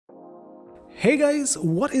Hey guys,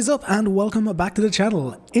 what is up and welcome back to the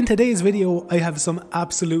channel. In today's video I have some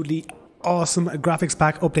absolutely awesome graphics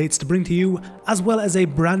pack updates to bring to you, as well as a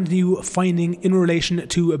brand new finding in relation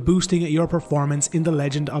to boosting your performance in The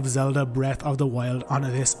Legend of Zelda Breath of the Wild on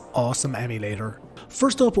this awesome emulator.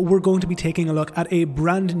 First up, we're going to be taking a look at a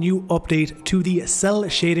brand new update to the cell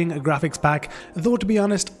shading graphics pack, though to be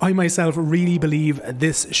honest, I myself really believe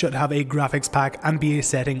this should have a graphics pack and be a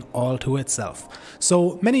setting all to itself.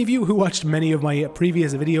 So many of you who watched many of my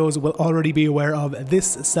previous videos will already be aware of this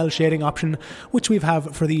cell shading option, which we've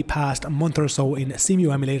had for the past month or so in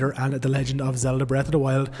Cemu Emulator and The Legend of Zelda Breath of the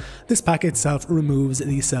Wild. This pack itself removes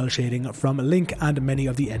the cell shading from Link and many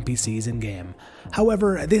of the NPCs in game.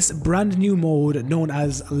 However, this brand new mode known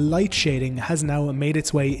as light shading has now made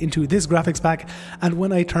its way into this graphics pack, and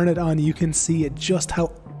when I turn it on you can see just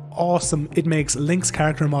how awesome it makes Link's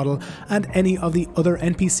character model and any of the other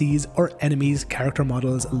NPCs or enemies character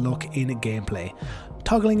models look in gameplay.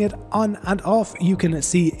 Toggling it on and off, you can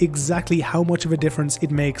see exactly how much of a difference it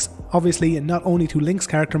makes, obviously not only to Link's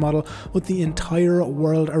character model, but the entire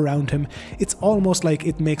world around him. It's almost like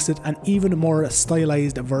it makes it an even more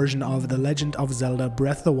stylized version of The Legend of Zelda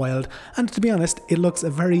Breath of the Wild, and to be honest, it looks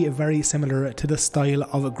very similar to the style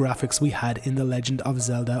of graphics we had in The Legend of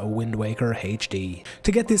Zelda Wind Waker HD.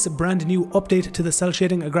 To get this brand new update to the cell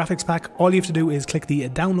shading graphics pack, all you have to do is click the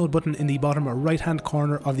download button in the bottom right hand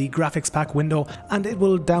corner of the graphics pack window, and it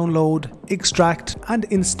will download, extract and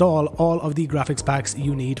install all of the graphics packs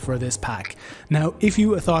you need for this pack. Now, if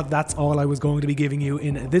you thought that's all I was going to be giving you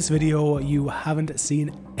in this video, you haven't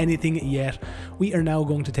seen anything yet. We are now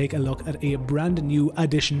going to take a look at a brand new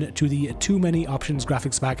addition to the Too Many Options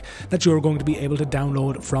graphics pack that you're going to be able to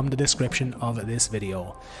download from the description of this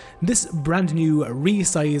video. This brand new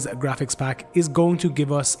resize graphics pack is going to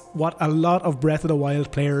give us what a lot of Breath of the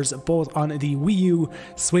Wild players both on the Wii U,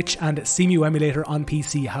 Switch and Cemu Emulator on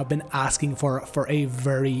PC have been asking for a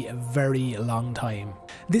very long time.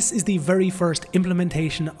 This is the very first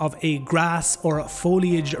implementation of a grass or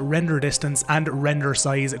foliage render distance and render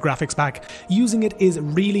size graphics pack. Using it is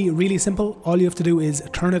really simple. All you have to do is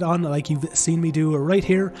turn it on like you've seen me do right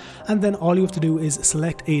here, and then all you have to do is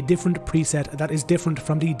select a different preset that is different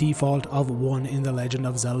from the default of 1 in The Legend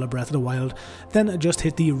of Zelda Breath of the Wild, then just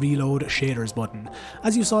hit the reload shaders button.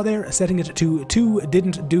 As you saw there, setting it to 2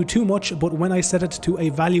 didn't do too much, but when I set it to a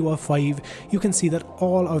value of 5, you can see that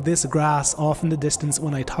all of this grass off in the distance,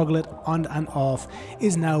 when I toggle it on and off,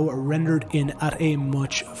 is now rendered in at a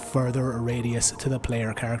much further radius to the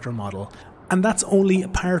player character model. And that's only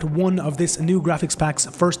part 1 of this new graphics pack's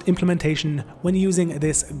first implementation. When using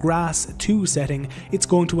this Grass 2 setting, it's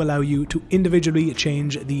going to allow you to individually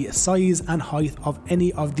change the size and height of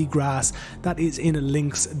any of the grass that is in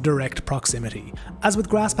Link's direct proximity. As with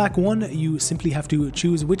Grass Pack 1, you simply have to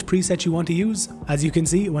choose which preset you want to use. As you can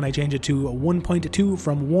see, when I change it to 1.2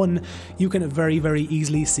 from 1, you can very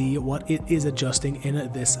easily see what it is adjusting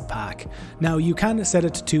in this pack. Now, you can set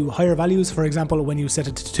it to higher values. For example, when you set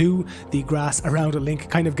it to 2, the grass around Link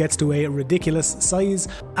kind of gets to a ridiculous size,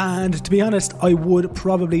 and to be honest, I would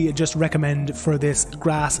probably just recommend for this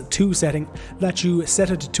Grass 2 setting that you set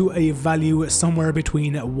it to a value somewhere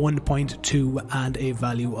between 1.2 and a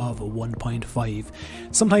value of 1.5.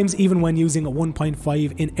 Sometimes even when using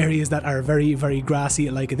 1.5 in areas that are very grassy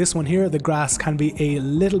like this one here, the grass can be a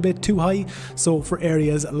little bit too high, so for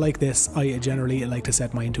areas like this I generally like to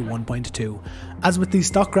set mine to 1.2. As with the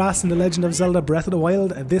stock grass in The Legend of Zelda Breath of the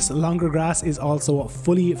Wild, this longer grass is also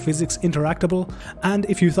fully physics interactable, and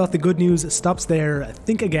if you thought the good news stops there,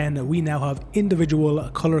 think again. We now have individual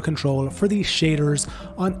color control for the shaders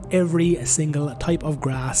on every single type of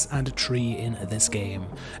grass and tree in this game.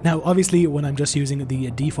 Now obviously when I'm just using the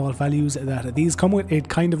default values that these come with, it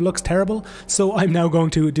kind of looks terrible, so I'm now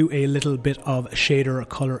going to do a little bit of shader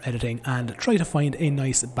color editing and try to find a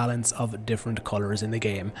nice balance of different colors in the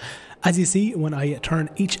game. As you see, when I turn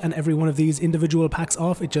each and every one of these individual packs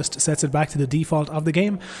off, it just sets it back to the default of the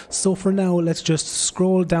game. So for now, let's just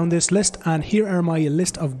scroll down this list, and here are my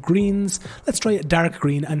list of greens. Let's try dark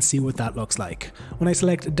green and see what that looks like. When I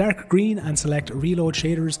select dark green and select reload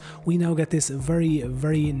shaders, we now get this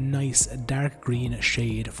very nice dark green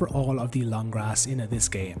shade for all of the long grass in this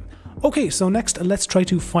game. Okay, so next let's try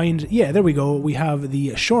to find, yeah, there we go, we have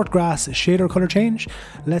the short grass shader color change.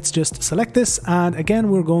 Let's just select this, and again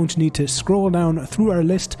we're going to need to scroll down through our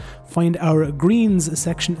list, find our greens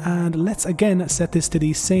section, and let's again set this to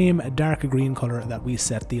the same dark green color that we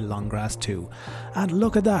set the long grass to. And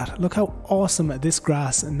look at that, look how awesome this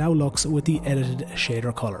grass now looks with the edited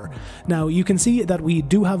shader color. Now you can see that we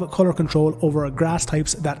do have color control over grass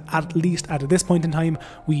types that, at least at this point in time,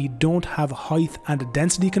 we don't have height and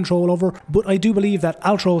density control all over, but I do believe that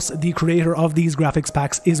Altros, the creator of these graphics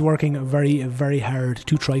packs, is working very hard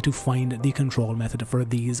to try to find the control method for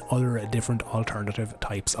these other different alternative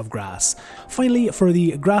types of grass. Finally, for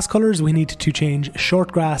the grass colors, we need to change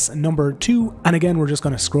short grass number 2, and again we're just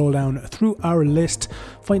going to scroll down through our list,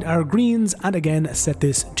 find our greens, and again set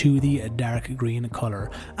this to the dark green color.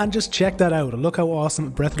 And just check that out, look how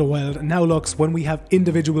awesome Breath of the Wild now looks when we have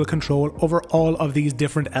individual control over all of these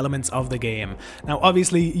different elements of the game. Now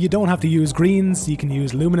obviously you don't have to use greens, you can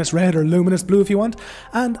use luminous red or luminous blue if you want,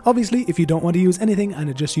 and obviously if you don't want to use anything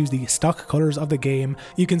and just use the stock colors of the game,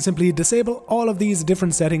 you can simply disable all of these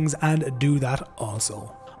different settings and do that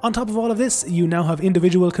also. On top of all of this, you now have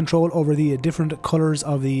individual control over the different colors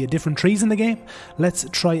of the different trees in the game. Let's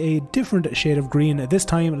try a different shade of green this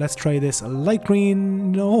time. Let's try this light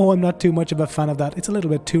green. No, I'm not too much of a fan of that. It's a little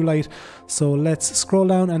bit too light. So let's scroll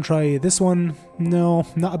down and try this one. No,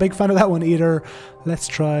 not a big fan of that one either. Let's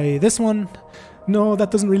try this one. No, that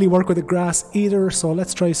doesn't really work with the grass either, so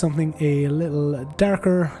let's try something a little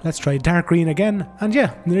darker. Let's try dark green again, and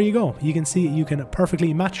yeah, there you go. You can see you can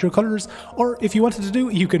perfectly match your colors, or if you wanted to do,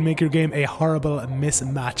 you can make your game a horrible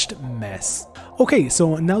mismatched mess. Okay,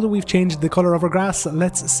 so now that we've changed the color of our grass,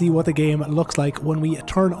 let's see what the game looks like when we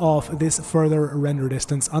turn off this further render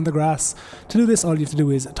distance on the grass. To do this, all you have to do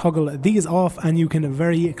is toggle these off, and you can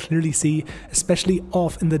very clearly see, especially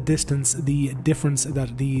off in the distance, the difference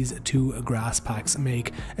that these two grass packs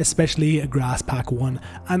make, especially Grass Pack 1,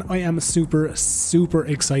 and I am super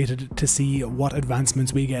excited to see what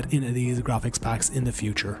advancements we get in these graphics packs in the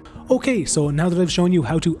future. Okay, so now that I've shown you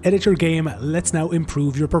how to edit your game, let's now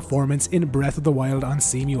improve your performance in Breath of the Wild on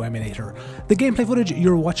Cemu Emulator. The gameplay footage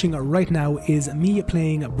you're watching right now is me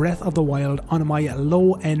playing Breath of the Wild on my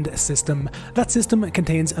low-end system. That system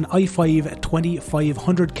contains an i5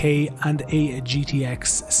 2500K and a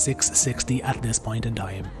GTX 660 at this point in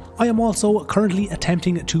time. I am also currently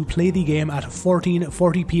attempting to play the game at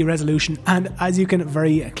 1440p resolution, and as you can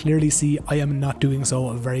very clearly see, I am not doing so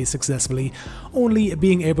very successfully, only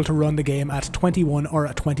being able to run the game at 21 or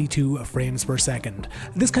 22 frames per second.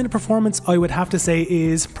 This kind of performance, I would have to say,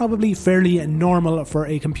 is probably fairly normal for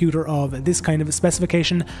a computer of this kind of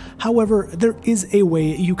specification. However, there is a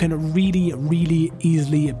way you can really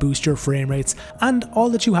easily boost your frame rates, and all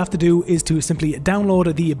that you have to do is to simply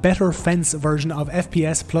download the Better Fence version of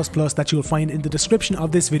FPS++ that you'll find in the description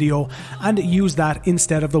of this video and use that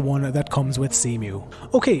instead of the one that comes with Cemu.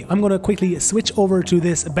 Okay, I'm going to quickly switch over to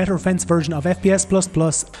this Better Fence version of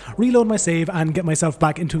FPS++, reload my save and get myself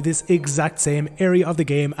back into this exact same area of the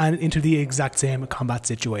game and into the exact same combat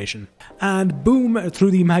situation. And boom,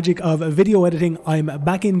 through the magic of video editing, I'm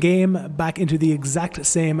back in game, back into the exact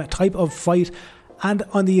same type of fight, and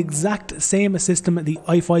on the exact same system, the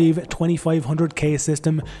i5 2500K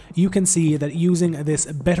system, you can see that using this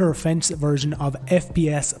Better Fence version of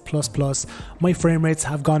FPS++, my frame rates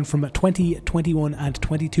have gone from 20, 21 and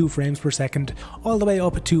 22 frames per second all the way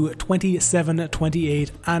up to 27,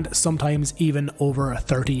 28 and sometimes even over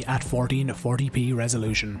 30 at 1440p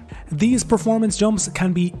resolution. These performance jumps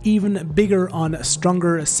can be even bigger on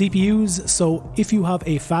stronger CPUs, so if you have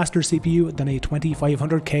a faster CPU than a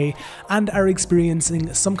 2500K and are experiencing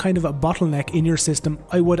some kind of a bottleneck in your system,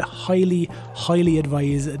 I would highly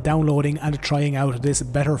advise downloading and trying out this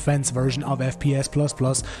Better Fence version of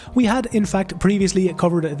FPS++. We had in fact previously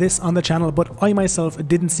covered this on the channel, but I myself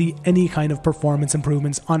didn't see any kind of performance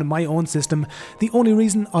improvements on my own system. The only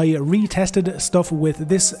reason I retested stuff with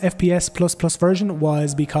this FPS++ version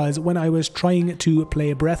was because when I was trying to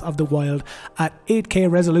play Breath of the Wild at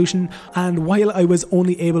 8K resolution, and while I was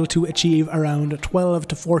only able to achieve around 12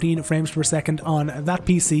 to 14 frames per second on that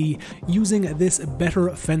PC, using this Better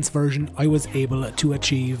Fence version I was able to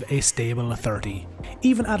achieve a stable 30.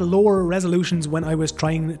 Even at lower resolutions, when I was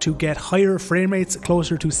trying to get higher frame rates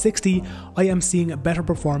closer to 60, I am seeing better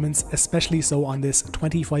performance, especially so on this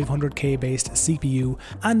 2500K based CPU,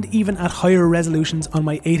 and even at higher resolutions on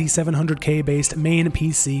my 8700K based main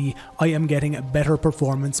PC, I am getting better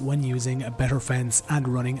performance when using Better Fence and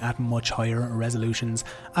running at much higher resolutions,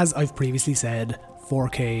 as I've previously said,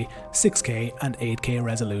 4K, 6K and 8K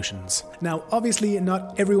resolutions. Now obviously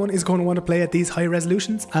not everyone is going to want to play at these high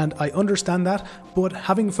resolutions, and I understand that, but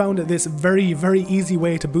having found this very easy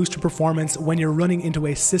way to boost your performance when you're running into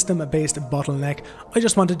a system based bottleneck, I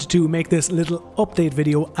just wanted to make this little update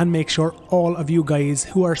video and make sure all of you guys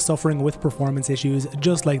who are suffering with performance issues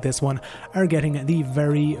just like this one are getting the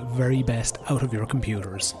very best out of your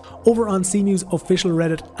computers. Over on Cemu's official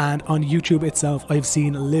Reddit and on YouTube itself, I've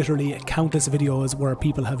seen literally countless videos where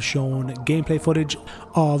people have shown gameplay footage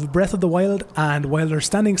of Breath of the Wild, and while they're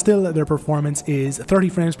standing still, their performance is 30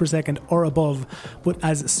 frames per second or above, but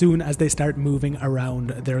as soon as they start moving around,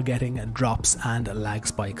 they're getting drops and lag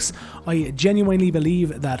spikes. I genuinely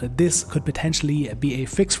believe that this could potentially be a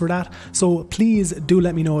fix for that, so please do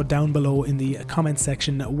let me know down below in the comments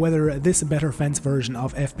section whether this better fence version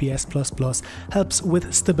of FPS++ helps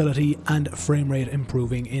with stability and frame rate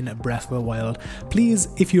improving in Breath of the Wild. Please,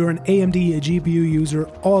 if you're an AMD GPU user,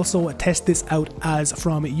 also test this out, as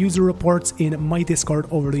from user reports in my Discord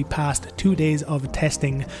over the past 2 days of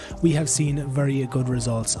testing, we have seen very good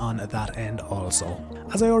results on that end also.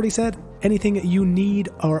 As I already said, anything you need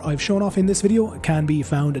or I've shown off in this video can be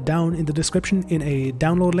found down in the description in a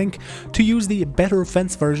download link. To use the better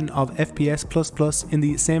fence version of FPS++ in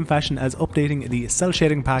the same fashion as updating the cell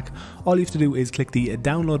shading pack, all you have to do is click the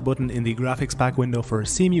download button in the graphics pack window for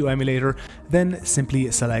Cemu Emulator, then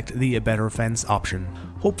simply select the better fence option.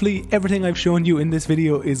 Hopefully everything I've shown you in this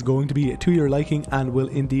video is going to be to your liking and will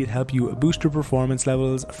indeed help you boost your performance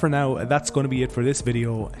levels. For now, that's going to be it for this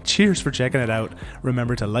video. Cheers for checking it out.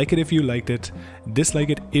 Remember to like it if you liked it, dislike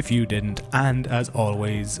it if you didn't, and as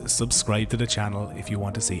always, subscribe to the channel if you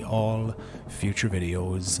want to see all future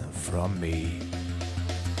videos from me.